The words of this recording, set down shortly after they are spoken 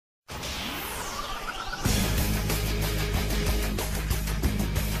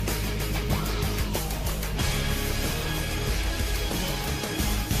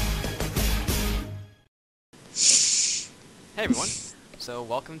Hey everyone. So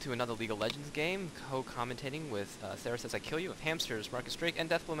welcome to another League of Legends game, co-commentating with Sarah Says I Kill You, of Hamsters, Marcus Drake, and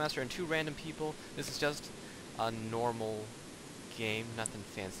Deathblow Master, and two random people. This is just a normal game, nothing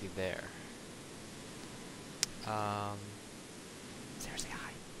fancy there. Sarah, say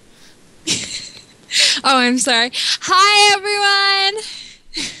hi. Oh, I'm sorry. Hi, everyone.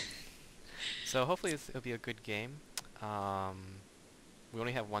 So hopefully it'll be a good game. We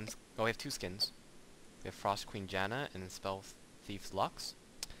only have we have two skins. We have Frost Queen Janna and Spell Thief's Lux.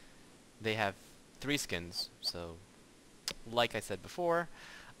 They have three skins, so like I said before,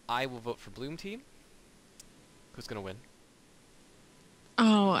 I will vote for Bloom Team. Who's gonna win?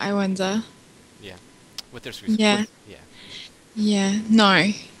 Oh, I wonder. Yeah, with their Yeah, yeah. yeah.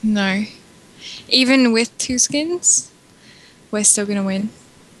 No, no. Even with two skins, we're still gonna win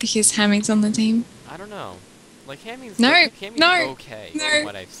because Hammy's on the team. I don't know. Like No, Hammy's no, okay from no.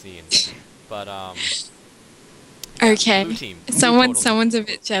 what I've seen, but yeah, Blue Okay. Team totally. Someone's a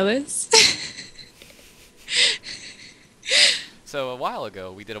bit jealous. So a while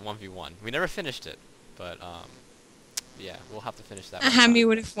ago we did a 1v1. We never finished it, but yeah, we'll have to finish that one time. Hammy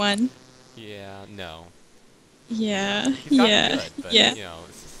would have won. Yeah, no. Yeah, He's gotten yeah, good, but yeah, you know,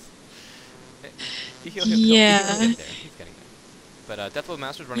 it's just, eh, he'll yeah. get there. He's getting there. But Deathloop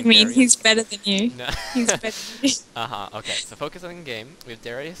Master's You running mean he's Darius. better than you? No. He's better than you. Uh-huh. Okay. So focus on the game. We have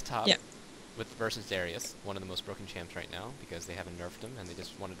Darius top Yeah. with versus Darius, one of the most broken champs right now because they haven't nerfed him and they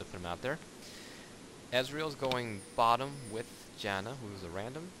just wanted to put him out there. Ezreal's going bottom with Janna, who's a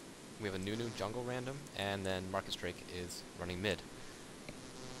random. We have a Nunu jungle random, and then Marcus Drake is running mid.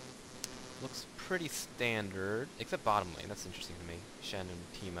 Looks pretty standard, except bottom lane. That's interesting to me. Shen and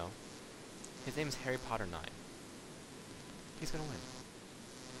Teemo. His name is Harry Potter 9. He's gonna win.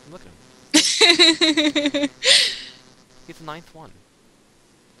 Look at him. He's the ninth one.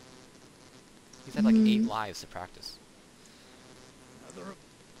 He's had like 8 Mm, lives to practice. But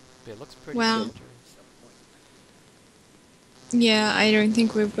it looks pretty wow. standard. Yeah, I don't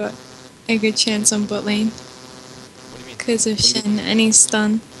think we've got a good chance on bot lane What do you mean? because of Shen and he's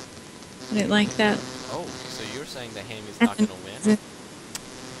stun. I don't like that. Oh, so you're saying that Hammy's not And- gonna win?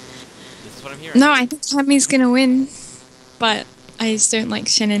 This is what I'm hearing. No, I think Hammy's gonna win, but I just don't like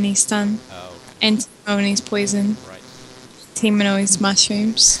Shen and his stun Oh, and Teemo and his poison. okay. Right. Teemo and his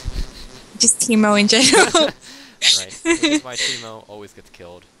mushrooms. Just Teemo in general. Right. Which is why Teemo always gets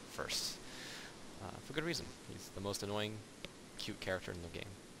killed first. For good reason. He's the most annoying, cute character in the game.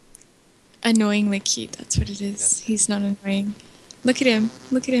 Annoyingly cute, that's what it is. Yes. He's not annoying. Look at him.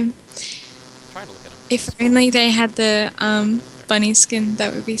 Look at him. I'm trying to look at him. If only they had the bunny skin,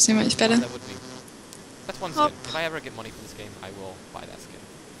 that would be so much better. That would be. That's one skin. If I ever get money for this game, I will buy that skin.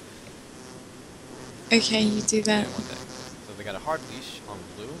 Okay, you do Yeah, that. one day. So they got a hard leash on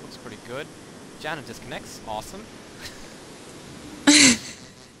blue. Looks pretty good. Janna disconnects. Awesome.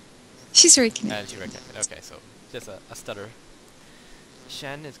 She's And reconnected. she reconnected. Okay, so just a stutter.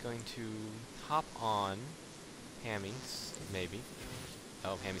 Shen is going to hop on Hammy, maybe.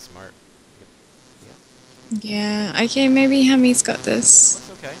 Oh, Hammy's smart. Yeah. Yeah, okay, maybe Hammy's got this.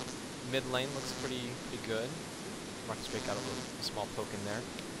 Looks okay. Mid lane looks pretty good. Marcus Drake got a small poke in there.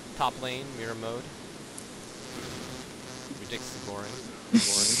 Top lane, mirror mode. Ridiculously boring.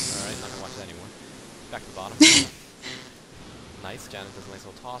 Alright, not gonna watch that anymore. Back to the bottom. Nice, Janet does a nice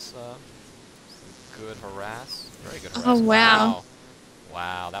little toss up. Some good harass. Very good harass. Oh, wow.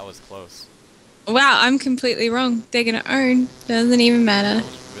 Wow, that was close. Wow, I'm completely wrong. They're gonna own. Doesn't even matter. That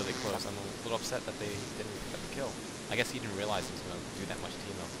was really close. I'm a little upset that they didn't get the kill. I guess he didn't realize he was gonna do that much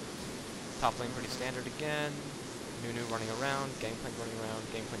team up. Top lane pretty standard again. Nunu running around, Gangplank running around,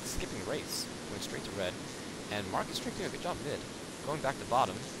 Gangplank skipping race, going straight to red. And Marcus Drake doing a good job mid. Going back to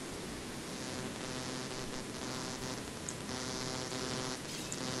bottom.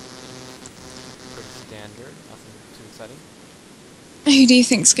 Pretty standard, nothing too exciting. Who do you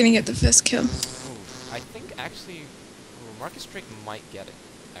think's gonna get the first kill? Ooh, I think actually Marcus Drake might get it,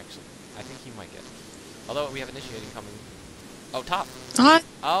 actually. I think he might get it. Although we have initiating coming. Oh, top! Oh,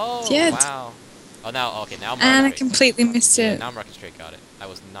 Oh, yeah. wow. Oh, now, okay, now And I Marcus Drake. completely missed Yeah, it. now Marcus Drake got it. I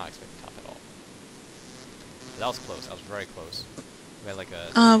was not expecting top at all. But that was close. That was very close. We had like a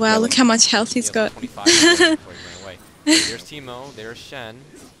Oh, wow, look how much health he's yeah, got. 25 before he ran away. Okay, there's Teemo. There's Shen.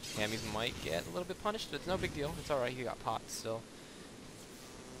 Hammy's might get a little bit punished, but it's no big deal. It's alright. He got popped still.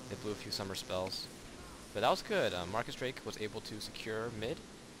 They blew a few summer spells. But that was good. Marcus Drake was able to secure mid.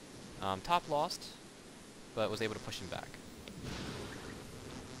 Top lost, but was able to push him back.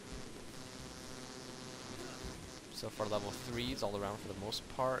 So far level 3s all around for the most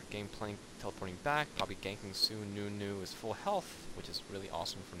part. Gangplank teleporting back, probably ganking soon. Nunu is full health, which is really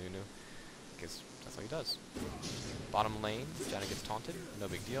awesome for Nunu. because that's what he does. Bottom lane, Janna gets taunted, no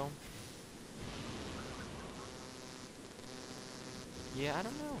big deal. Yeah, I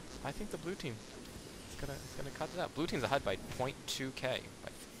don't know. I think the blue team is gonna cut it out. Blue team's ahead by 0.2k, by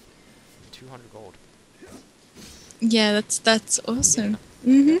 200 gold. Yeah, that's awesome.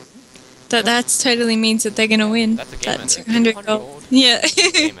 That's totally means that they're gonna win. That's a game That ender. 200 gold. Yeah.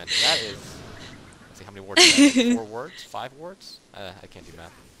 Game ender. That is. Let's see how many words. Is that? 4 words? 5 words? I can't do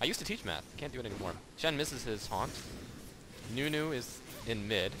math. I used to teach math. Can't do it anymore. Shen misses his haunt. Nunu is in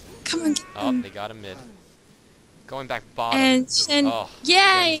mid. Come on. Get Oh, him. they got him mid. Going back bottom. And Shen. Oh,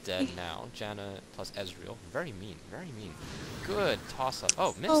 Yay! Shen's dead now. Janna plus Ezreal. Very mean. Very mean. Good toss up.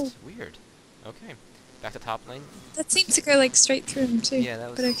 Oh, missed. Oh. Weird. Okay. Back to top lane. That seems to go like straight through him too. Yeah, that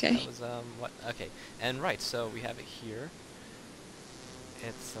was. But okay. That was what? Okay. And right. So we have it here.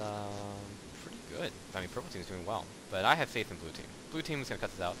 It's pretty good. I mean, purple team's doing well, but I have faith in blue team. Blue team is gonna cut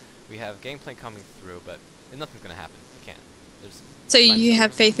this out. We have gameplay coming through, but nothing's gonna happen. It can't. There's. So you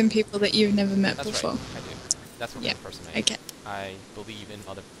have somewhere. faith in people that you've never met That's before. right. I do. That's what Yeah, kind of person I am. okay. I believe in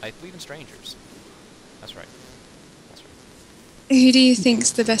other. I believe in strangers. That's right. That's right. Who do you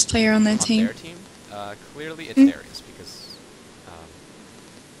think's the best player on their On team? their team, clearly it's Darius because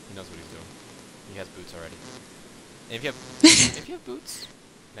he knows what he's doing. He has boots already. And if you have if you have boots,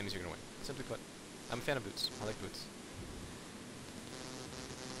 that means you're gonna win. Simply put, I'm a fan of boots. I like boots.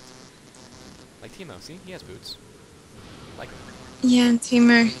 Like Teemo, see, he has boots. Like him. Yeah, and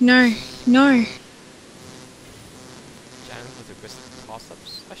Timo. No. Janna with her wrist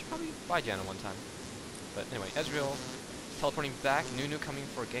toss-ups. I should probably buy Janna one time. But anyway, Ezreal teleporting back. Nunu coming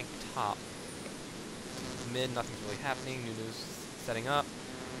for a gank top. Mid, nothing's really happening. Nunu's setting up.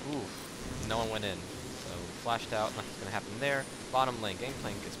 Ooh, no one went in. So flashed out, nothing's gonna happen there. Bottom lane,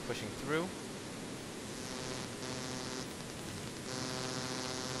 Gangplank is pushing through.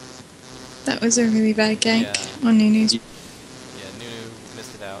 That was a really bad gank Yeah. on Nunu's. Yeah, Nunu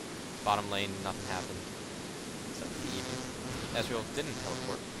missed it out. Bottom lane, nothing happened. Except for the Eevee. Ezreal didn't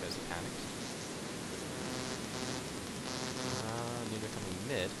teleport because he panicked. Nunu coming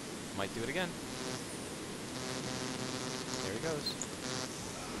mid. Might do it again. There he goes.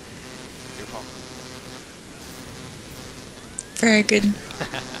 Your call. Very good.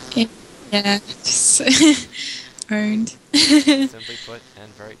 Yeah, just owned. Simply put,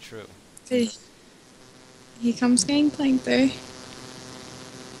 and very true. Here comes Gangplank though.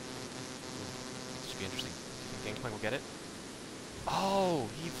 Should be interesting. Think Gangplank will get it? Oh,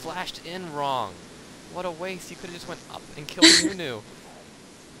 he flashed in wrong. What a waste. He could have just went up and killed Nunu.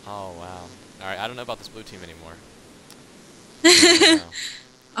 Oh, wow. Alright, I don't know about this blue team anymore.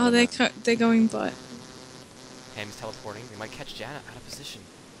 Oh, they're going bot. Ham's teleporting. They might catch Janna out of position.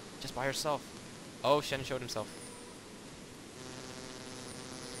 Just by herself. Oh, Shen showed himself.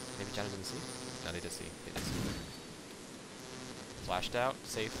 Maybe Janna didn't see? No, they did see. They did see. Flashed out.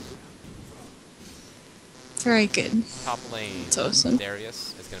 Safe. Very good. Top lane. That's awesome.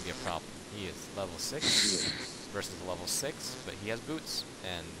 Darius is going to be a problem. He is level 6 versus a level 6, but he has boots,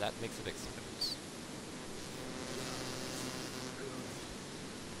 and that makes a big difference.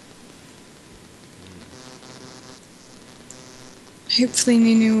 Hopefully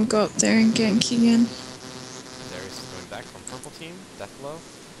Nunu will go up there and gank again. Darius is going back from purple team. Deathblow.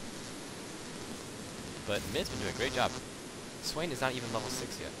 But Mid's been doing a great job. Swain is not even level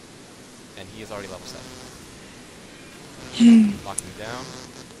 6 yet, and he is already level 7. Locking down.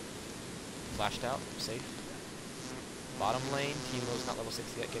 Flashed out. Safe. Bottom lane. Teemo's not level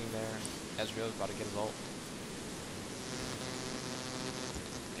 6 yet, getting there. Ezreal's about to get his ult.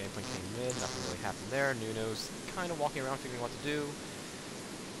 Gangplank came mid. Nothing really happened there. Nuno's kind of walking around figuring what to do.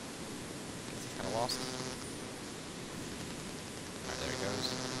 Guess he's kind of lost. Alright, there he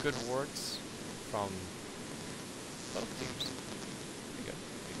goes. Good wards from both teams. Pretty good.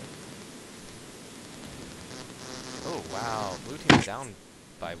 Pretty good. Oh, wow. Blue team's down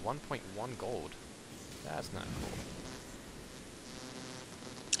by 1.1 gold. That's not cool.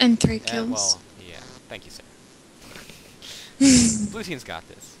 And 3 And, kills. well, yeah. Thank you, sir. Blue team's got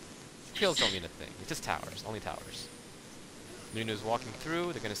this. Kills don't mean a thing. It's just towers. Only towers. Nunu's walking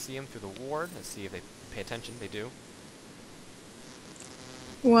through. They're going to see him through the ward. Let's see if they pay attention. They do.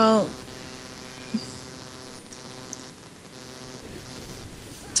 Well,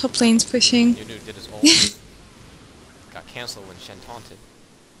 top lane's pushing. Nunu did his ult. Got cancelled when Shen taunted.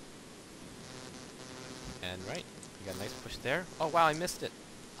 And right. You got a nice push there. Oh, wow. I missed it.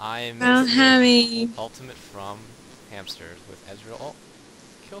 I Well, missed it. Hammy. Ultimate from Hamsters with Ezreal. Oh,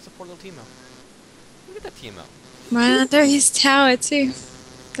 kills the poor little Teemo. Look at that Teemo. Right under his tower too.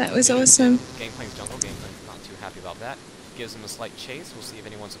 That was awesome. Gangplank's jungle. Gangplank's not too happy about that. Gives him a slight chase. We'll see if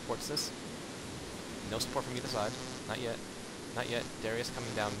anyone supports this. No support from either side. Not yet. Not yet. Darius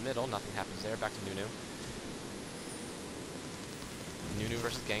coming down middle. Nothing happens there. Back to Nunu. Nunu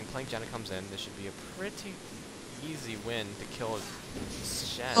versus Gangplank. Janna comes in. This should be a pretty easy win to kill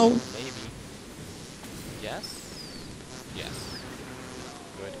Shen. Oh. Maybe. Yes? Yes.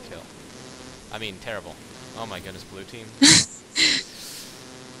 Good kill. I mean, terrible. Oh my goodness, blue team.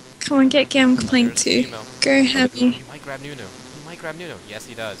 Come on, get Gangplank too. Go, Happy. He might grab Nunu. He might grab Nunu. Yes,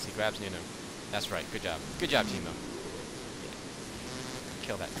 he does. He grabs Nunu. That's right. Good job. Good job, Teemo. Yeah.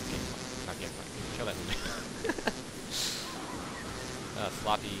 Kill that Gangplank. Not Gangplank. Kill that Nunu.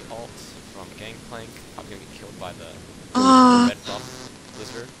 Sloppy ult from Gangplank. Probably gonna get killed by the red buff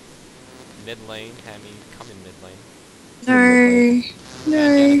Blizzard. Mid lane. Hammy, come in mid lane. No.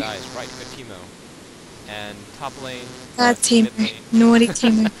 And Janna dies. Right. Good Teemo. And top lane. Bad Teemo. Naughty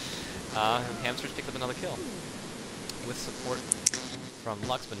Teemo. Hamsters picked up another kill. With support from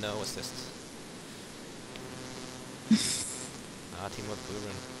Lux, but no assists. Team with blue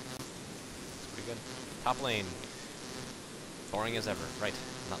rune. It's pretty good. Top lane. Boring as ever. Right.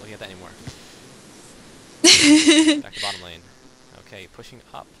 I'm not looking at that anymore. Back to bottom lane. Okay, pushing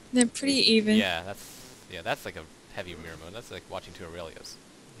up. They're pretty even. Yeah, that's like a heavy mirror mode. That's like watching two Aurelios.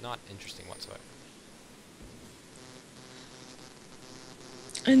 Not interesting whatsoever.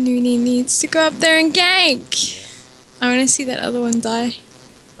 And Nuni needs to go up there and gank. Yeah. I want to see that other one die.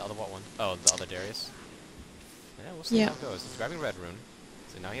 The other what one? Oh, the other Darius. Yeah, we'll see how it goes. He's grabbing red rune.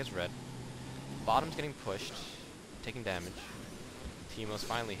 So now he has red. Bottom's getting pushed, taking damage. Teemo's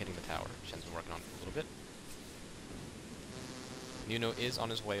finally hitting the tower. Shen's been working on it a little bit. Nunu is on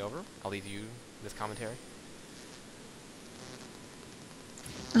his way over. I'll leave you this commentary.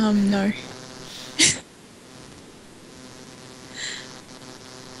 No.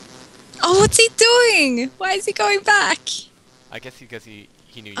 Oh, what's he doing? Why is he going back? I guess because he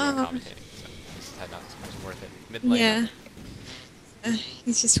knew you were commentating, so he just had not it was worth it. Mid lane. Yeah.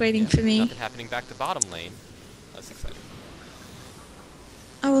 He's just waiting for me. Nothing happening back to bottom lane. That's exciting.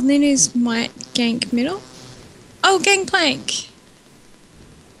 Oh, well, Nunu's might gank middle. Oh, Gangplank.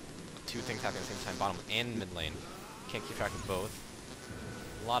 Two things happening at the same time, bottom and mid lane. Can't keep track of both.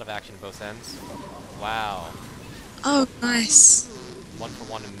 A lot of action both ends. Wow. Oh, nice.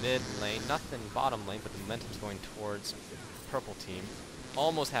 1-for-1 in mid lane. Nothing bottom lane, but the momentum's going towards purple team.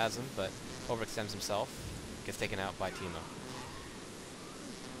 Almost has him, but overextends himself. Gets taken out by Teemo.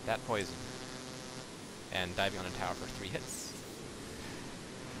 That poison. And diving on a tower for 3 hits.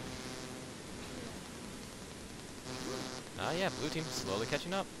 Yeah, blue team slowly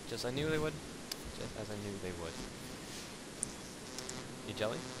catching up. Just as I knew they would. Just as I knew they would. You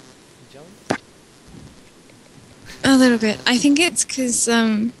jelly? You jelly? A little bit. I think it's because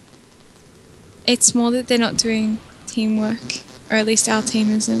it's more that they're not doing teamwork, or at least our team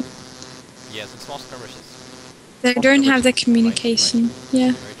isn't. Yeah, some small skirmishes. They don't have the communication. Right.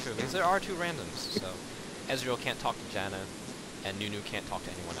 Yeah. Very true. Because there are 2 randoms, so Ezreal can't talk to Janna, and Nunu can't talk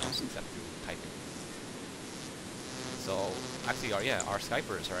to anyone else except through typing. So actually, our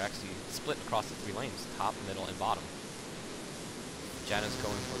Skypers are actually split across the 3 lanes: top, middle, and bottom. Janna's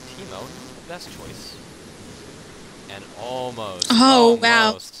going for Teemo, the best choice. And almost. Oh,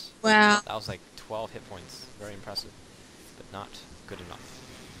 almost. Wow. That was like 12 hit points. Very impressive. But not good enough.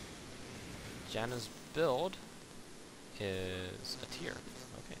 Janna's build is a tier.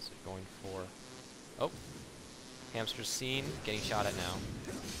 Okay, so going for... Oh. Hamster's seen. Getting shot at now.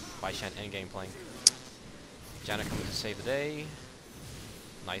 By Shen and Gangplank. Janna coming to save the day.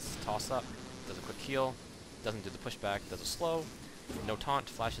 Nice toss up. Does a quick heal. Doesn't do the pushback. Does a slow. No taunt.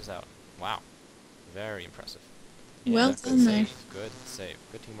 Flashes out. Wow. Very impressive. Yeah, Well done, though. Good save.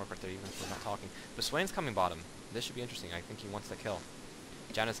 Good teamwork right there, even if we're not talking. But Swain's coming bottom. This should be interesting. I think he wants the kill.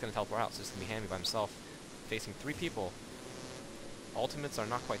 Janna's going to teleport out, so this is going to be Hammy by himself, facing 3 people. Ultimates are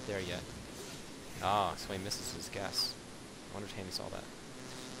not quite there yet. Ah, Swain misses his guess. I wonder if Hammy saw that.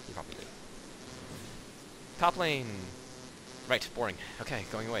 He probably did. Top lane! Right, boring. Okay,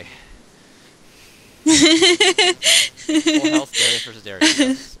 going away. Full health, Darius versus Darius.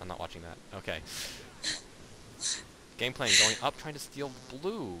 Yes, I'm not watching that. Okay. Gangplank going up, trying to steal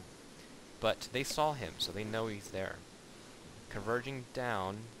blue. But they saw him, so they know he's there. Converging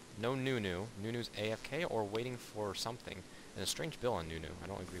down. No Nunu. Nunu's AFK or waiting for something. And a strange build on Nunu. I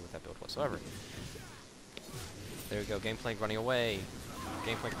don't agree with that build whatsoever. There we go. Gangplank running away.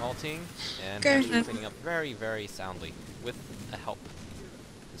 Gangplank ulting. And actually cleaning up very, very soundly. With a help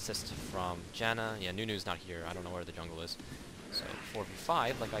assist from Janna. Yeah, Nunu's not here. I don't know where the jungle is. So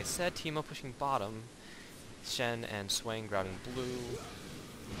 4v5. Like I said, Teemo pushing bottom. Shen and Swain grabbing blue.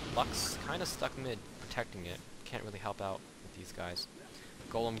 Lux kind of stuck mid, protecting it. Can't really help out with these guys.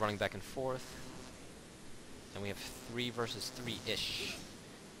 Golem running back and forth. And we have 3 versus 3-ish.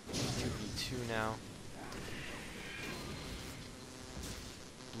 2v2 now.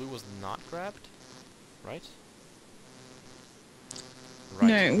 Blue was not grabbed, right?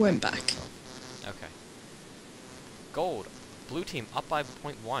 No, it went back. Okay. Gold. Blue team up by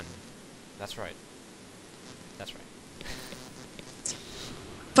 0.1. That's right. That's right.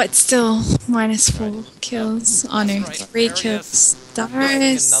 But still, -4 Right. kills. Yep. Oh no, That's right. 3 Darius kills. getting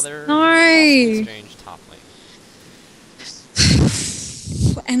Darius! another No! awesome exchange top lane.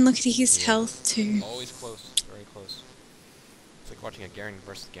 And look at his Yeah. health too. Always close. Very close. It's like watching a Garen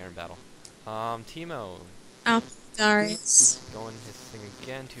versus Garen battle. Teemo Up, Darius. going his thing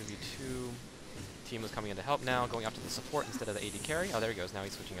again, 2v2. Teemo's coming in to help now, going after the support instead of the AD carry. Oh, there he goes. Now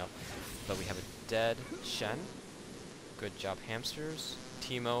he's switching up. But we have a dead Shen. Good job, Hamsters.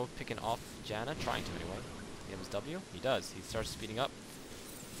 Teemo picking off Janna, trying to anyway. He have his W? He does. He starts speeding up.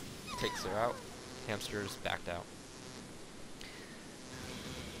 Takes her out. Hamsters backed out.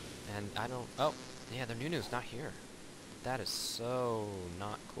 And I don't... Oh, yeah, their Nunu's not here. That is so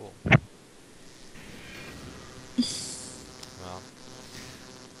not cool. Well,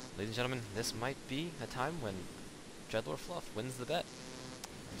 ladies and gentlemen, this might be a time when Dreadlord Fluff wins the bet.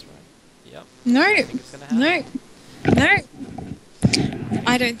 That's right. Yep. No! I think it's gonna happen. No! No!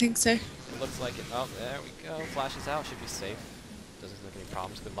 I don't think so. It looks like it. Oh, there we go. Flashes out. Should be safe. Doesn't look any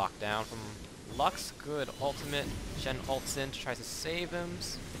problems. Good lockdown from Lux. Good ultimate. Shen ults in, tries to save him.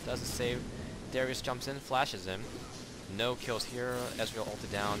 Doesn't save. Darius jumps in, flashes him. No kills here. Ezreal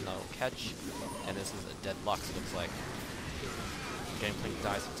ulted down, no catch. And this is a dead Lux, it looks like. Gangplank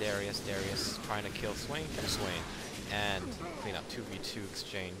dies to Darius. Darius trying to kill Swain. Kills Swain. And clean up 2v2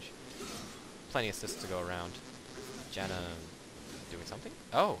 exchange. Plenty of assists to go around. Janna doing something?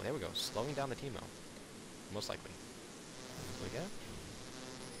 Oh, there we go. Slowing down the Teemo. Most likely. Will we get him?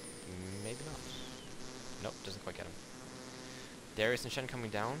 Maybe not. Nope, doesn't quite get him. Darius and Shen coming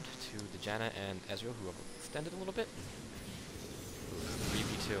down to the Janna and Ezreal, who have extended a little bit.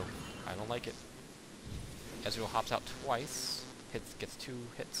 3v2. I don't like it. Ezreal hops out twice. Gets 2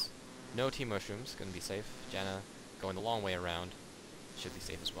 hits. No team mushrooms, gonna be safe. Janna going the long way around. Should be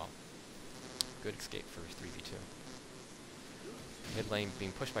safe as well. Good escape for 3v2. Mid lane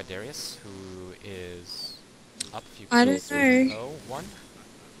being pushed by Darius, who is up a few I kills. don't know. Oh, 1.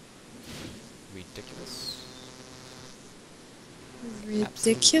 Ridiculous.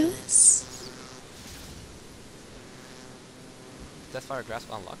 Ridiculous. Deathfire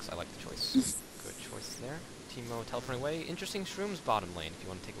Grasp on Lux, I like the choice. Good choice there. Teemo teleporting away. Interesting Shrooms bottom lane, if you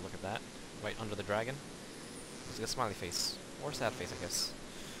want to take a look at that. Right under the dragon. Looks like a smiley face. Or sad face, I guess.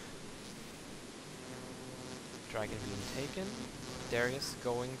 Dragon being taken. Darius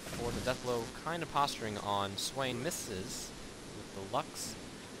going for the death blow, kind of posturing on Swain, misses with the Lux.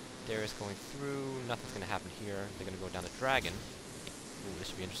 Darius going through, nothing's going to happen here. They're going to go down the dragon. Ooh, this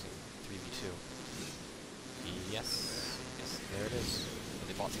should be interesting. 3v2. Yes. Yes, there it is. But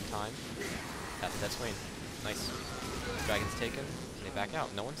they bought some time. That's Swain. Nice. Dragon's taken. And they back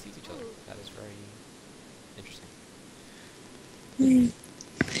out. No one sees each other. That is very interesting.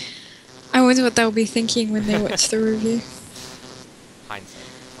 I wonder what they'll be thinking when they watch the review.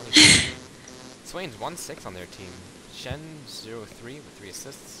 Hindsight. Swain's 1-6 on their team. Shen 0-3 with 3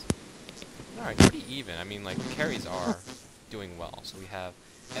 assists. Alright, pretty even. I mean, like, carries are doing well. So we have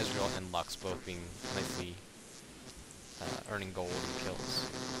Ezreal and Lux both being nicely earning gold and kills.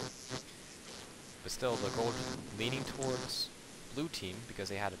 But still, the gold leaning towards blue team because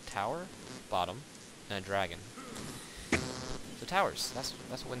they had a tower, bottom, and a dragon. So towers, that's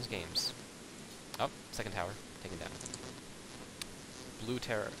what wins games. Oh, second tower, taken down. Blue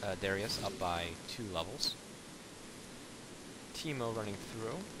Darius up by 2 levels. Teemo running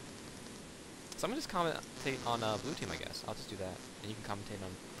through. Someone just commentate on blue team, I guess. I'll just do that, and you can commentate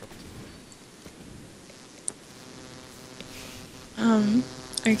on purple team.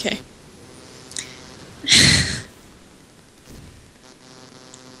 Okay.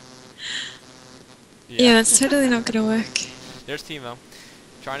 Yeah, that's totally not gonna work. There's Teemo,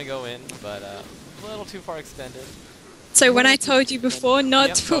 trying to go in, but a little too far extended. So when I told you before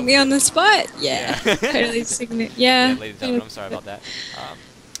not to put me on the spot, yeah, totally significant. Yeah. Yeah, ladies and gentlemen, I'm sorry about that.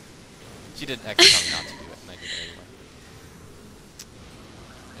 She did actually tell me not to do it, and I did it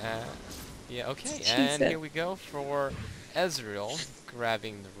anyway. Yeah, okay, and here we go for Ezreal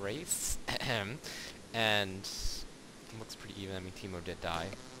grabbing the race. And it looks pretty even. I mean, Teemo did die.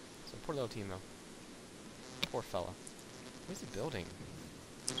 So poor little Teemo. Poor fella. Where's he building?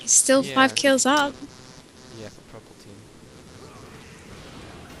 He's still 5 kills up. Yeah, for purple team.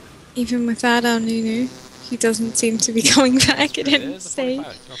 Even without our Nunu, he doesn't seem to be going back at any stage.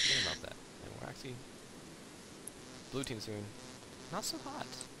 Don't forget about that. And we're actually blue team's doing not so hot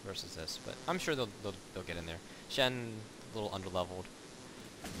versus this, but I'm sure they'll get in there. Shen, a little underleveled,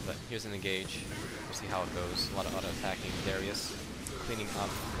 but here's an engage. We'll see how it goes. A lot of auto attacking. Darius cleaning up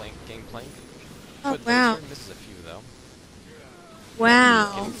Gangplank. Oh, Good wow. laser, misses a few though.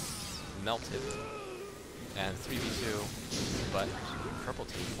 Wow. Getting melted. And 3v2, but purple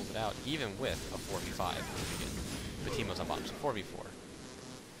team pulls it out, even with a 4v5. The team was on bottom, so 4v4.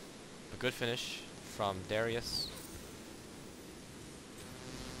 A good finish from Darius.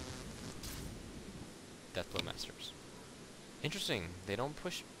 Deathblow Masters. Interesting, they don't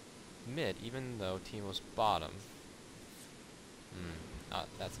push mid, even though team was bottom.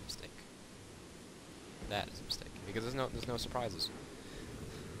 That's a mistake. That is a mistake, because there's no surprises.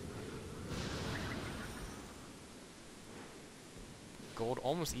 Gold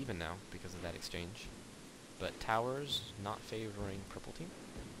almost even now because of that exchange, but towers not favoring purple team.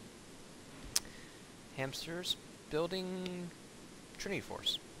 Hamsters building Trinity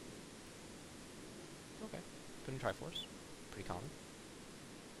Force. Okay, put in Triforce, pretty common.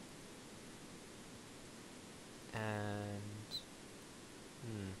 And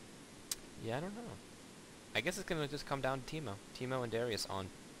yeah, I don't know. I guess it's gonna just come down to Teemo and Darius on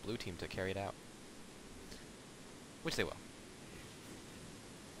blue team to carry it out, which they will.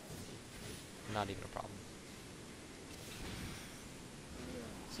 Not even a problem.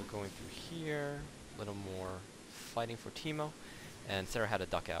 So going through here, a little more fighting for Teemo, and Sarah had to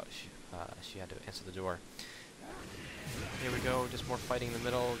duck out. She had to answer the door. Here we go, just more fighting in the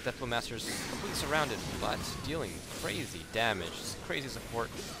middle. Deathblow Master's completely surrounded, but dealing crazy damage, crazy support,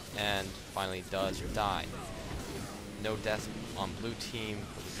 and finally does die. No death on blue team,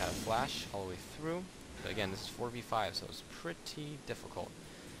 but we've got a flash all the way through. But again, this is 4v5, so it's pretty difficult.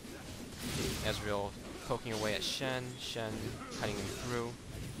 Ezreal poking away at Shen cutting him through.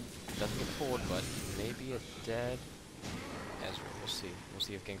 Doesn't get pulled, but maybe a dead Ezreal. We'll see. We'll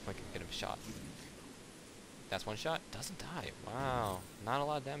see if Gangplank can get him a shot. That's one shot. Doesn't die. Wow. Not a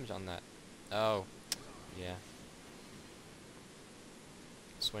lot of damage on that. Oh. Yeah.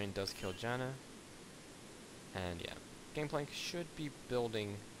 Swain does kill Janna. And yeah. Gangplank should be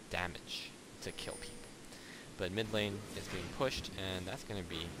building damage to kill people. But mid lane is getting pushed, and that's going to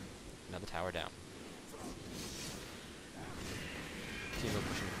be another tower down. Teemo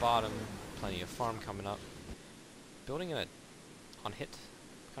pushing bottom, plenty of farm coming up. Building in on hit,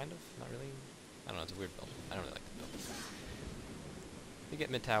 kind of, not really. I don't know, it's a weird build. I don't really like the build. They get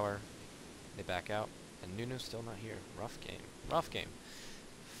mid tower, they back out, and Nunu's still not here. Rough game. Rough game.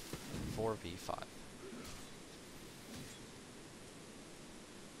 4v5.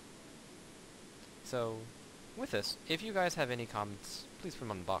 So, with this, if you guys have any comments, please put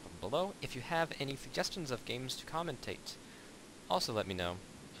them on the bottom below. If you have any suggestions of games to commentate, also let me know.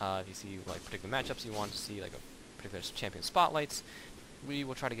 If you see like particular matchups you want to see, like a particular champion spotlights, we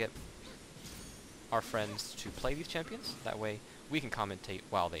will try to get our friends to play these champions. That way we can commentate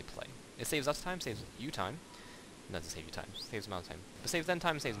while they play. It saves us time, saves you time. It doesn't save you time, saves them time. But saves them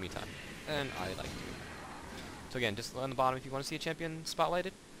time, saves me time. And I like to. So again, just on the bottom, if you want to see a champion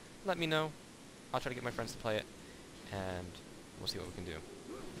spotlighted, let me know. I'll try to get my friends to play it, and we'll see what we can do.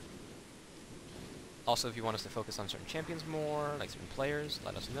 Also, if you want us to focus on certain champions more, like certain players,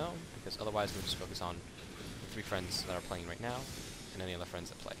 let us know, because otherwise we'll just focus on the 3 friends that are playing right now, and any other friends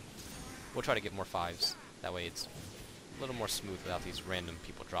that play. We'll try to get more 5s, that way it's a little more smooth without these random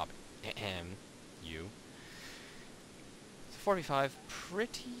people dropping. You. So 4v5,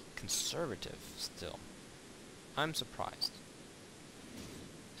 pretty conservative still. I'm surprised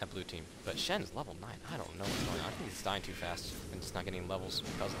at blue team, but Shen is level 9. I don't know what's going on. I think he's dying too fast and just not getting levels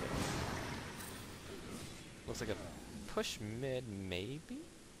because of it. Looks like a push mid, maybe?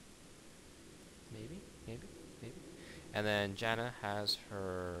 Maybe. And then Janna has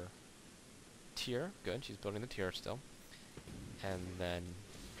her tier. Good, she's building the tier still. And then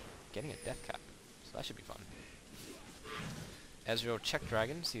getting a death cap. So that should be fun. Ezreal check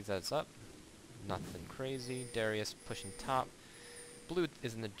dragon, sees that it's up. Nothing crazy. Darius pushing top. Blue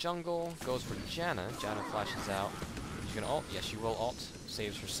is in the jungle, goes for Janna. Janna flashes out. She's gonna ult. Yes, she will ult.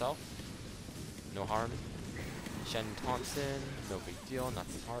 Saves herself. No harm. Shen taunts in. No big deal.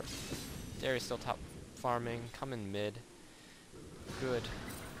 Nothing hard. Darius still top farming. Coming mid. Good.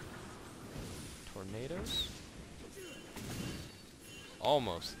 Tornadoes.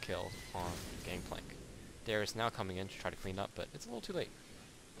 Almost kill on Gangplank. Darius now coming in to try to clean up, but it's a little too late.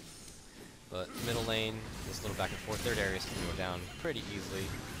 But middle lane, this little back and forth, their Darius can go down pretty easily.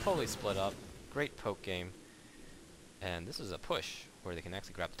 Totally split up. Great poke game. And this is a push where they can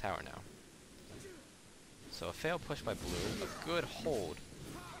actually grab the tower now. So a failed push by blue, a good hold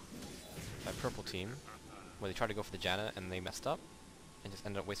by purple team. where they tried to go for the Janna and they messed up and just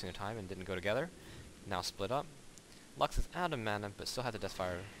ended up wasting their time and didn't go together. Now split up. Lux is out of mana, but still has a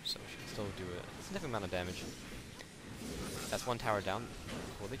Deathfire, so she can still do a significant amount of damage. That's one tower down.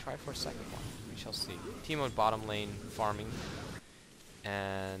 Will they try for a second one? We shall see. Teemo bottom lane farming.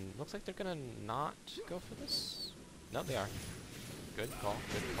 And looks like they're gonna not go for this. No, they are. Good call,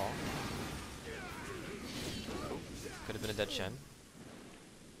 good call. Could have been a dead Shen.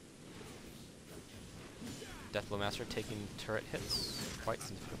 Deathblow Master taking turret hits. Quite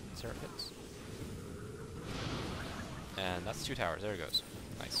significant turret hits. And that's 2 towers. There it goes.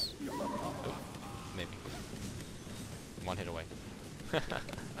 Nice. Oh, maybe. One hit away.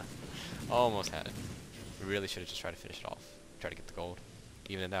 Almost had it. Really should have just tried to finish it off. Try to get the gold.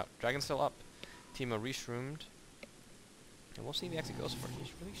 Even it out. Dragon's still up. Teemo reshroomed. And we'll see if he actually goes for it.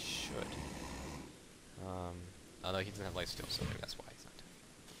 He really should. Although he doesn't have lifesteal, so maybe that's why he's not doing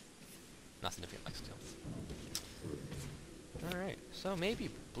it. Not significant lifesteal. Alright, so maybe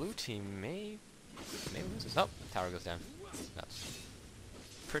blue team may lose this. Oh, tower goes down. That's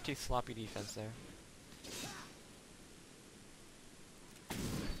pretty sloppy defense there.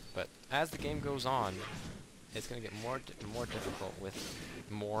 But as the game goes on, it's going to get more difficult with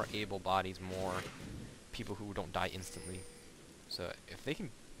more able bodies, more people who don't die instantly. So if they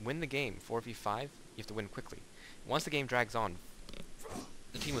can win the game 4v5, you have to win quickly. Once the game drags on,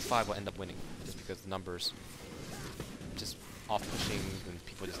 the team with 5 will end up winning, just because the numbers just off-pushing and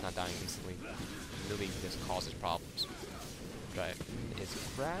people just not dying instantly really just causes problems. Dragon is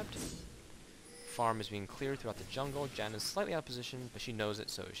grabbed. Farm is being cleared throughout the jungle. Jan is slightly out of position, but she knows it,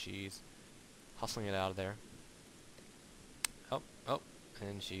 so she's hustling it out of there. Oh,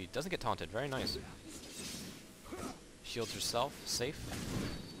 and she doesn't get taunted. Very nice. Shields herself. Safe.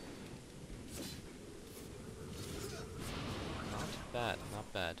 Not bad,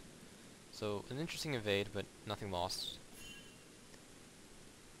 not bad. So, an interesting evade, but nothing lost.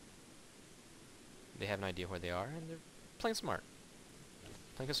 They have an idea where they are, and they're playing smart.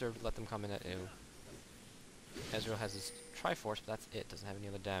 Playing conservative, let them come in at ew. Ezreal has his Triforce, but that's it. Doesn't have any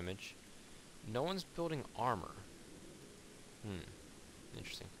other damage. No one's building armor.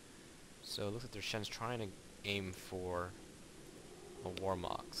 Interesting. So it looks like their Shen's trying to aim for a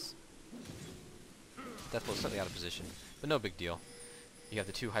Warmox. Deathblow's slightly out of position, but no big deal. You have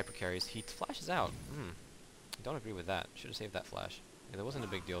the 2 hyper carries. He flashes out. Don't agree with that. Should have saved that flash. Yeah, there wasn't a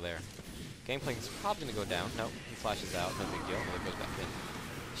big deal there. Gangplank is probably going to go down. No, he flashes out. No big deal. Well, it goes back in.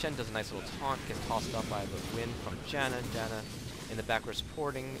 Shen does a nice little taunt, gets tossed up by the wind from Janna. Janna in the backward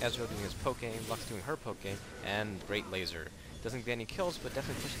supporting. Ezreal doing his poke game. Lux doing her poke game. And great laser. Doesn't get any kills, but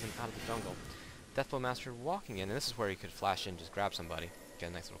definitely pushes him out of the jungle. Deathblow Master walking in, and this is where he could flash in, just grab somebody. Get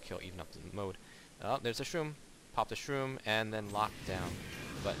a nice little kill, even up the mode. Oh, there's a shroom. Pop the shroom, and then lock down.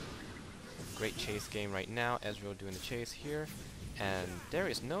 But great chase game right now. Ezreal doing the chase here. And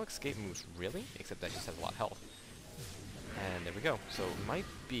Darius, no escape moves, really, except that he just has a lot of health. And there we go. So it might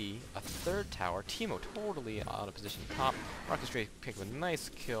be a 3rd tower. Teemo totally out of position top. Marcus Drake picked a nice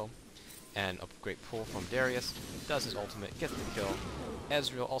kill. And a great pull from Darius. Does his ultimate, gets the kill.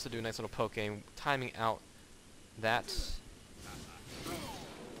 Ezreal also do a nice little poke game, timing out that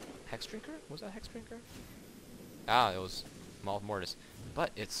Hexdrinker? Was that Hexdrinker? Ah, it was Maul of Mortis.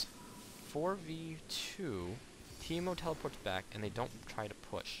 But it's 4v2. Teemo teleports back, and they don't try to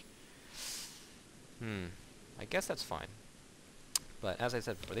push. I guess that's fine. But as I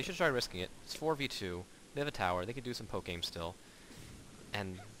said before, they should try risking it. It's 4v2. They have a tower. They could do some poke game still.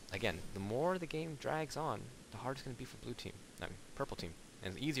 And again, the more the game drags on, the harder it's going to be for blue team. I mean, purple team.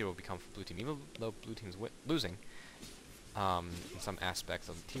 And the easier it will become for blue team. Even though blue team's losing in some aspects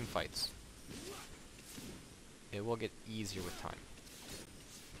of the team fights, it will get easier with time.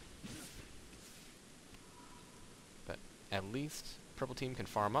 But at least purple team can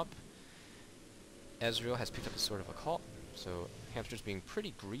farm up. Ezreal has picked up a Sword of Occult, so Hamster's being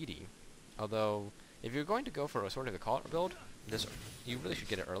pretty greedy. Although, if you're going to go for a Sword of Occult build, you really should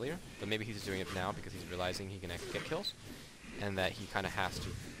get it earlier, but maybe he's doing it now because he's realizing he can actually get kills, and that he kind of has to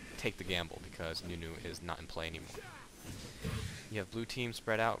take the gamble because Nunu is not in play anymore. You have blue team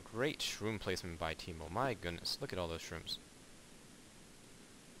spread out. Great shroom placement by Teemo. My goodness, look at all those shrooms.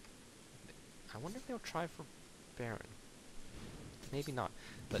 I wonder if they'll try for Baron. Maybe not.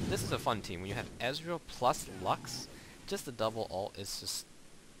 But this is a fun team. When you have Ezreal plus Lux, just the double ult is just...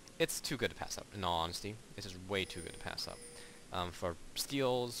 It's too good to pass up, in all honesty. It's just way too good to pass up. For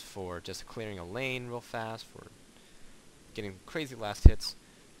steals, for just clearing a lane real fast, for getting crazy last hits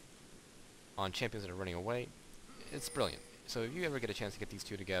on champions that are running away. It's brilliant. So if you ever get a chance to get these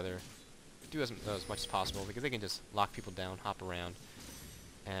 2 together, do as much as possible, because they can just lock people down, hop around,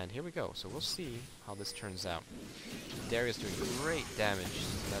 And here we go. So we'll see how this turns out. Darius doing great damage.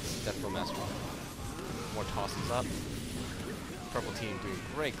 So that's Deathblow Master. More tosses up. Purple team doing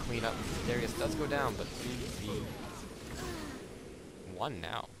great cleanup. Darius does go down, but 3v1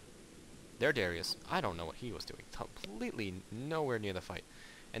 now. Their Darius, I don't know what he was doing. Completely nowhere near the fight.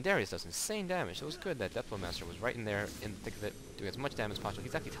 And Darius does insane damage. It was good that Deathblow Master was right in there in the thick of it, doing as much damage as possible.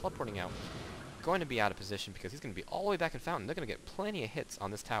 He's actually teleporting out. Going to be out of position because he's going to be all the way back in Fountain. They're going to get plenty of hits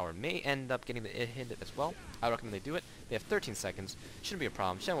on this tower. May end up getting the hit as well. I recommend they do it. They have 13 seconds. Shouldn't be a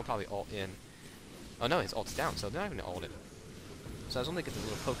problem. Shen will probably ult in. Oh no, his ult's down, so they're not going to ult it. So I was only get this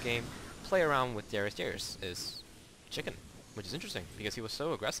little poke game, play around with Darius. Darius is chicken, which is interesting because he was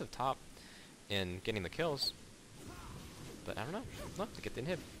so aggressive top in getting the kills. But I don't know. Look, to get the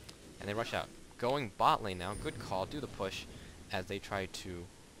inhib. And they rush out. Going bot lane now. Good call. Do the push as they try to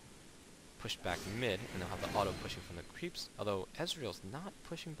push back mid, and they'll have the auto pushing from the creeps. Although Ezreal's not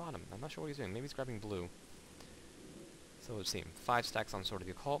pushing bottom. I'm not sure what he's doing. Maybe he's grabbing blue. So let's see. 5 stacks on Sword of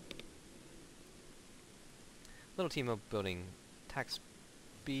the Occult. Little team of building attack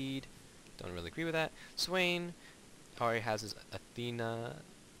speed. Don't really agree with that. Swain already has his Athena's?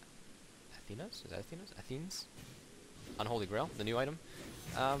 Is that Athena's? Athene's? Unholy Grail, the new item.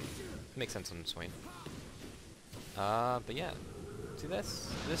 Makes sense on Swain. But yeah. See this?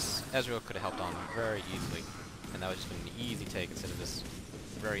 This Ezreal could have helped on very easily. And that would just been an easy take instead of this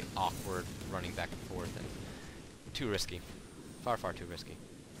very awkward running back and forth and too risky. Far, far too risky.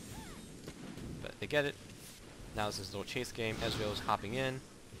 But they get it. Now this is a little chase game. Ezreal's hopping in.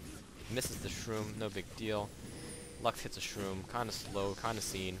 Misses the shroom, no big deal. Lux hits a shroom, kinda slow, kinda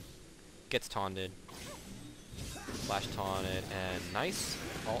seen. Gets taunted. Flash taunted, and nice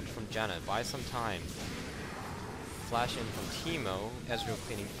ult from Janna. Buy some time. Flash in from Teemo. Ezreal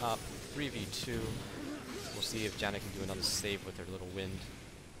cleaning up. 3v2. We'll see if Janna can do another save with her little wind.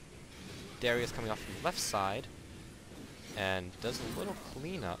 Darius coming off from the left side. And does a little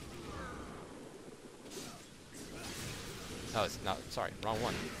cleanup. Oh, it's not. Sorry, wrong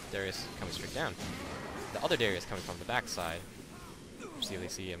one. Darius coming straight down. The other Darius coming from the backside. See if they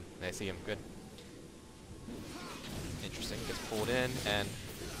see him. They see him. Good. Interesting. Gets pulled in, and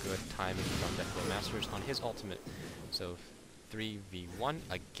good timing from Deathblow Masters on his ultimate. So 3v1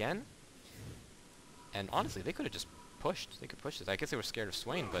 again. And honestly, they could have just pushed. They could push this. I guess they were scared of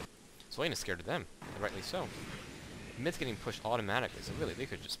Swain, but Swain is scared of them, and rightly so. Mid's getting pushed automatically, so really they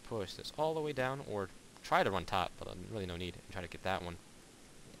could just push this all the way down, or try to run top, but really no need, and try to get that one.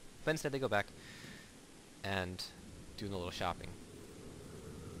 But instead they go back and do a little shopping.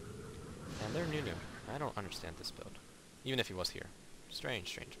 And they're new. I don't understand this build. Even if he was here. Strange,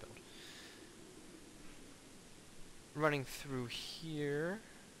 strange build. Running through here.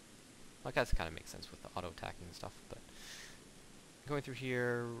 Well, that kind of makes sense with the auto attacking and stuff, but going through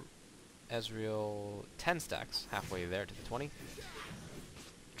here, Ezreal 10 stacks, halfway there to the 20.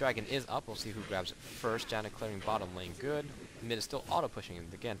 Dragon is up. We'll see who grabs it first. Janna clearing bottom lane. Good. Mid is still auto pushing.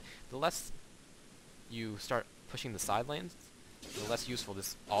 And again, the less you start pushing the side lanes, the less useful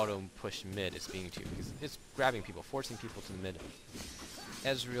this auto push mid is being to you, because it's grabbing people, forcing people to the mid.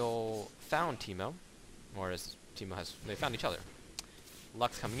 Ezreal found Teemo, or as Teemo has, they found each other.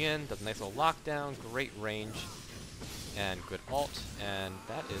 Lux coming in, does a nice little lockdown, great range, and good ult, and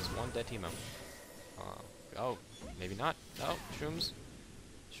that is one dead Teemo. Oh, maybe not. Oh, shrooms.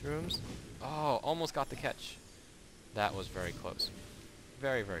 Shrooms. Oh, almost got the catch. That was very close.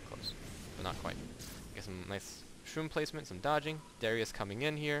 Very, very close, but not quite. Get some nice shroom placement, some dodging. Darius coming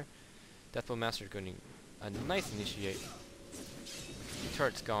in here. Deathblow Master going a nice initiate.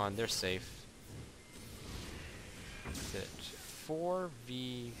 Turret's gone. They're safe. That's it.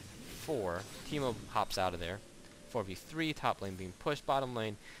 4v4. Teemo hops out of there. 4v3. Top lane being pushed. Bottom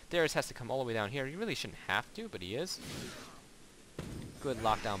lane. Darius has to come all the way down here. He really shouldn't have to, but he is. Good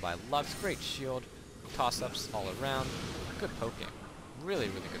lockdown by Lux. Great shield. Toss-ups all around. Good poking. Really,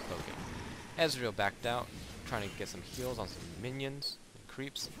 really good poking. Ezreal backed out, trying to get some heals on some minions and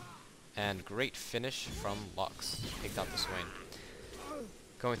creeps. And great finish from Lux. Picked out the Swain.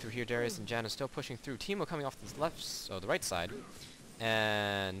 Going through here, Darius and Janna still pushing through. Teemo coming off the left, so the right side.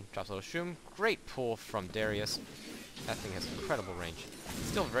 And drops a little shroom. Great pull from Darius. That thing has incredible range.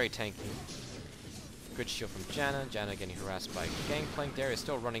 Still very tanky. Good shield from Janna. Janna getting harassed by Gangplank. Darius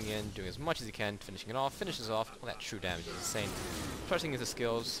still running in, doing as much as he can, finishing it off. Finishes off. Well, that true damage is insane. Pressing into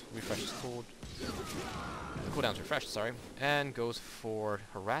skills. Refreshes cooled. The cooldown's refreshed, sorry. And goes for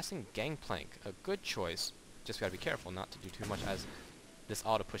harassing Gangplank. A good choice. Just gotta be careful not to do too much as this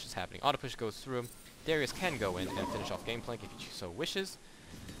auto push is happening. Auto push goes through him. Darius can go in and finish off Gangplank if he so wishes.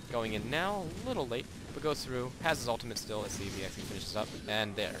 Going in now, a little late, but goes through, has his ultimate still. Let's see if he actually finishes up,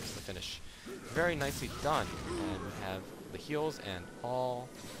 and there's the finish. Very nicely done. And we have the heals and all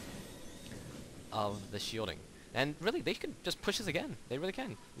of the shielding. And really, they can just push this again. They really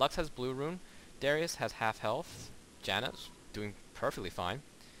can. Lux has blue rune. Darius has half health. Janna's doing perfectly fine.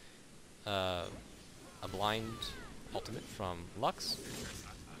 A blind ultimate from Lux.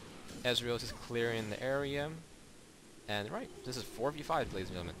 Ezreal is clearing the area. And right, this is 4v5, ladies and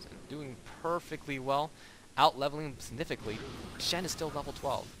gentlemen. And doing perfectly well. Out-leveling significantly. Shen is still level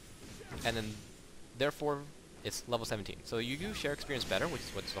 12. And then, therefore, it's level 17. So you do share experience better, which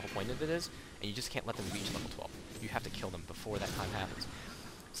is what the whole point of it is, and you just can't let them reach level 12. You have to kill them before that time happens.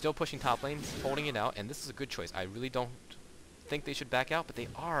 Still pushing top lane, holding it out, and this is a good choice. I really don't think they should back out, but they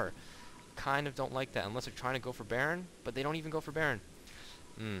are. Kind of don't like that, unless they're trying to go for Baron, but they don't even go for Baron.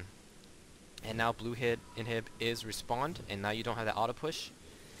 And now blue inhib is respawned, and now you don't have that auto push,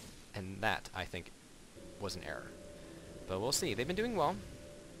 and that, I think, was an error. But we'll see. They've been doing well,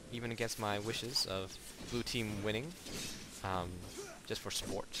 even against my wishes of blue team winning, just for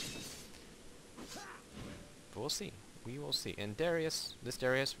sport. But we'll see. We will see. And Darius,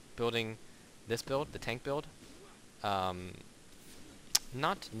 building this build, the tank build,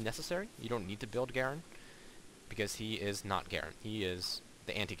 not necessary. You don't need to build Garen, because he is not Garen. He is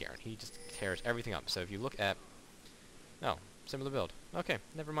the anti-Garen. He just tears everything up. So if you look at... Oh, similar build. Okay,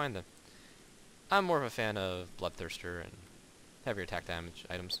 never mind then. I'm more of a fan of Bloodthirster and heavier attack damage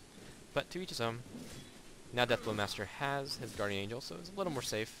items. But to each his own. Now Deathblow Master has his Guardian Angel, so it's a little more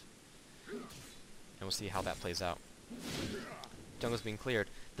safe. And we'll see how that plays out. Jungle's being cleared.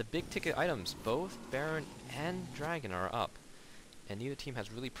 The big ticket items, both Baron and Dragon, are up. And neither team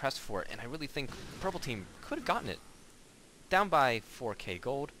has really pressed for it, and I really think Purple Team could have gotten it. Down by 4k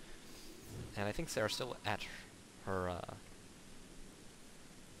gold. And I think Sarah's still at her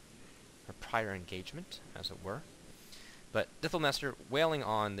her prior engagement, as it were. But Deathblow Master wailing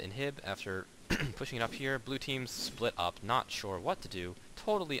on the inhib after pushing it up here. Blue team split up, not sure what to do.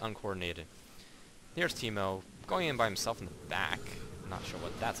 Totally uncoordinated. Here's Teemo going in by himself in the back. Not sure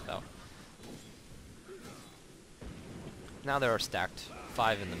what that's about. Now there are stacked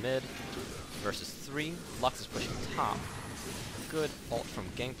 5 in the mid versus 3. Lux is pushing top. Good ult from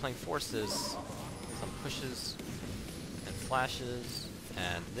Gangplank forces. Some pushes and flashes.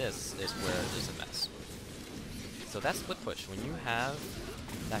 And this is where there's a mess. So that's split push. When you have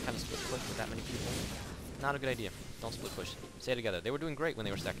that kind of split push with that many people, not a good idea. Don't split push. Stay together. They were doing great when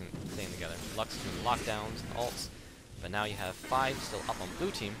they were staying together. Lux doing lockdowns, ults, but now you have 5 still up on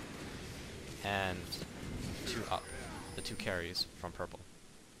blue team, and 2 up. The 2 carries from purple.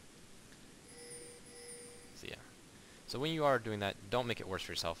 So yeah. So when you are doing that, don't make it worse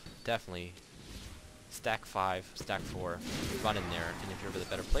for yourself. Definitely stack 5, stack 4, run in there, and if you're the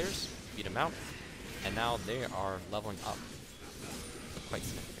better players, beat them out. And now they are leveling up quite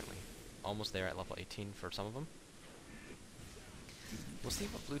significantly. Almost there at level 18 for some of them. We'll see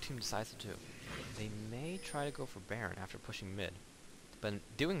what blue team decides to do. They may try to go for Baron after pushing mid. But in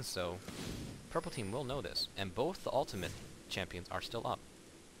doing so, purple team will know this. And both the ultimate champions are still up.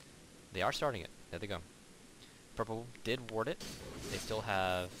 They are starting it. There they go. Purple did ward it. They still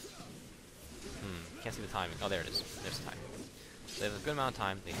have... can't see the timing. Oh, there it is. There's the time. So they have a good amount of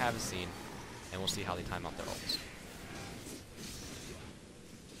time. They have a scene. And we'll see how they time out their ults.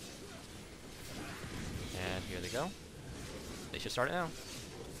 And here they go. They should start it now.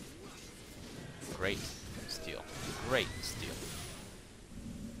 Great steal. Great steal.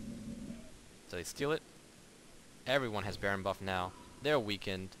 So they steal it. Everyone has Baron buff now. They're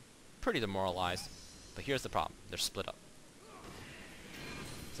weakened. Pretty demoralized. But here's the problem. They're split up.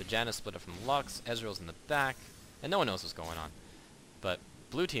 So Janna's split up from Lux. Ezreal's in the back. And no one knows what's going on. But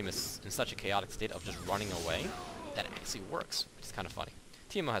blue team is in such a chaotic state of just running away that it actually works, which is kind of funny.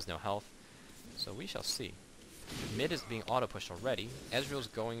 Teemo has no health. So we shall see. Mid is being auto-pushed already. Ezreal's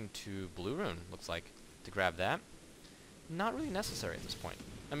going to blue rune, looks like, to grab that. Not really necessary at this point.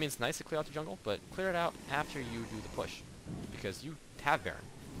 I mean, it's nice to clear out the jungle, but clear it out after you do the push. Because you have Baron.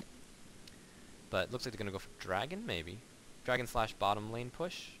 But it looks like they're going to go for Dragon, maybe. Dragon / bottom lane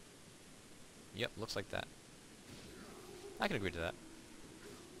push. Yep, looks like that. I can agree to that.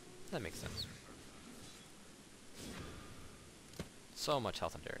 That makes sense. So much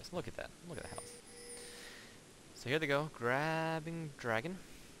health on Darius. Look at that. Look at the health. So here they go. Grabbing Dragon.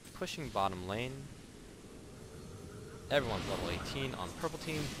 Pushing bottom lane. Everyone's level 18 on purple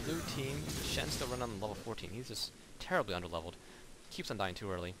team. Blue team. Shen's still running on level 14. He's just terribly underleveled. Keeps on dying too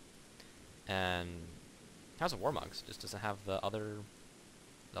early. And has a Warmugs. Just doesn't have the other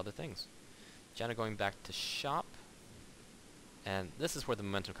things. Janna going back to shop. And this is where the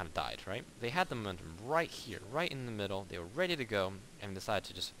momentum kind of died, right? They had the momentum right here, right in the middle. They were ready to go, and decided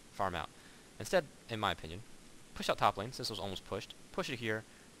to just farm out. Instead, in my opinion, push out top lane, since it was almost pushed. Push it here,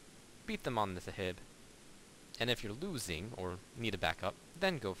 beat them on the Hib, and if you're losing, or need a backup,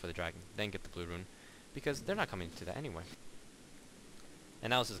 then go for the dragon, then get the blue rune, because they're not coming to that anyway. And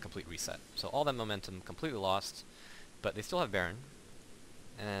now this is a complete reset. So all that momentum completely lost, but they still have Baron,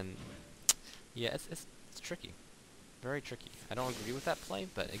 and yeah, it's tricky. Very tricky. I don't agree with that play,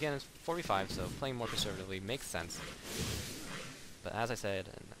 but again, it's 4v5, so playing more conservatively makes sense. But as I said,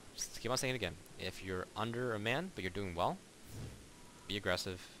 and just keep on saying it again, if you're under a man, but you're doing well, be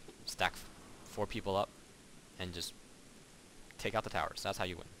aggressive, stack 4 people up, and just take out the towers. That's how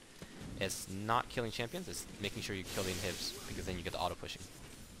you win. It's not killing champions, it's making sure you kill the inhibs, because then you get the auto-pushing.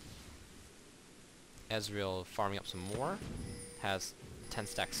 Ezreal farming up some more, has 10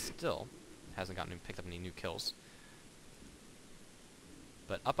 stacks still, hasn't picked up any new kills.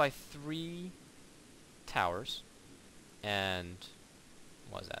 But up by 3 towers, and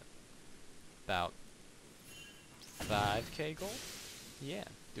what was that? About 5k gold? Yeah,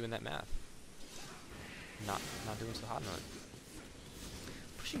 doing that math. Not doing so hot on it.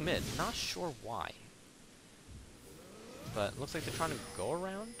 Pushing mid, not sure why. But looks like they're trying to go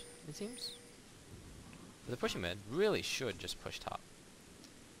around, it seems. But they're pushing mid, really should just push top.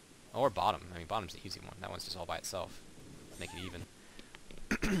 Or bottom. I mean, bottom's the easy one. That one's just all by itself. Make it even.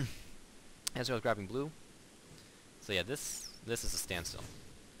 Ezreal's grabbing blue. So yeah, this is a standstill.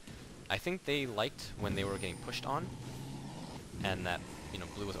 I think they liked when they were getting pushed on, and that, you know,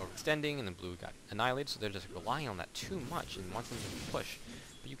 blue was overextending, and then blue got annihilated, so they're just relying on that too much and want them to push.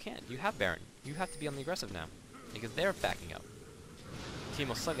 But you can't. You have Baron. You have to be on the aggressive now, because they're backing up.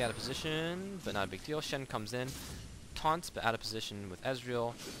 Teemo slightly out of position, but not a big deal. Shen comes in, taunts, but out of position with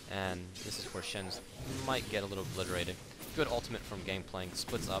Ezreal, and this is where Shen's might get a little obliterated. Good ultimate from Gangplank,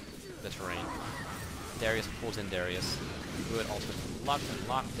 splits up the terrain. Darius pulls in Darius. Good ultimate from Lux and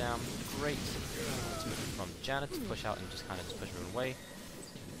Lockdown. Great ultimate from Janet to push out and just kind of push everyone away.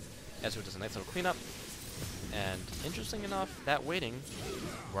 Ezreal does a nice little cleanup. And interesting enough, that waiting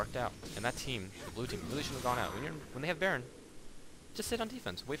worked out. And that team, the blue team, really shouldn't have gone out. When they have Baron, just sit on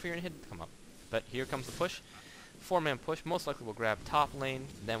defense. Wait for your hit to come up. But here comes the push. 4-man push, most likely will grab top lane,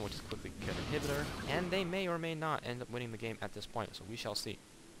 then we'll just quickly kill the inhibitor, and they may or may not end up winning the game at this point, so we shall see.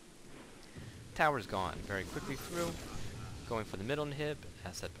 Tower's gone very quickly through, going for the middle inhib,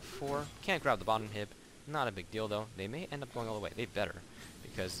 as said before. Can't grab the bottom inhib, not a big deal though. They may end up going all the way, they better,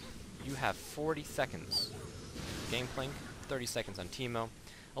 because you have 40 seconds. Gangplank, 30 seconds on Teemo,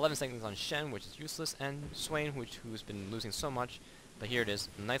 11 seconds on Shen, which is useless, and Swain, who's been losing so much, but here it is,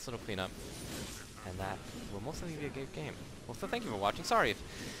 nice little cleanup. And that will most likely be a good game. Well, so thank you for watching. Sorry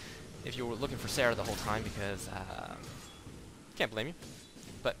if you were looking for Sarah the whole time, because can't blame you.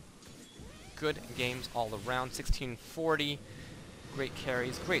 But good games all around. 1640, great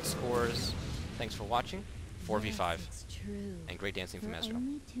carries, great scores. Thanks for watching. 4v5, and great dancing from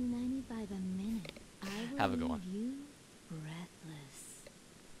Ezreal. Have a good one.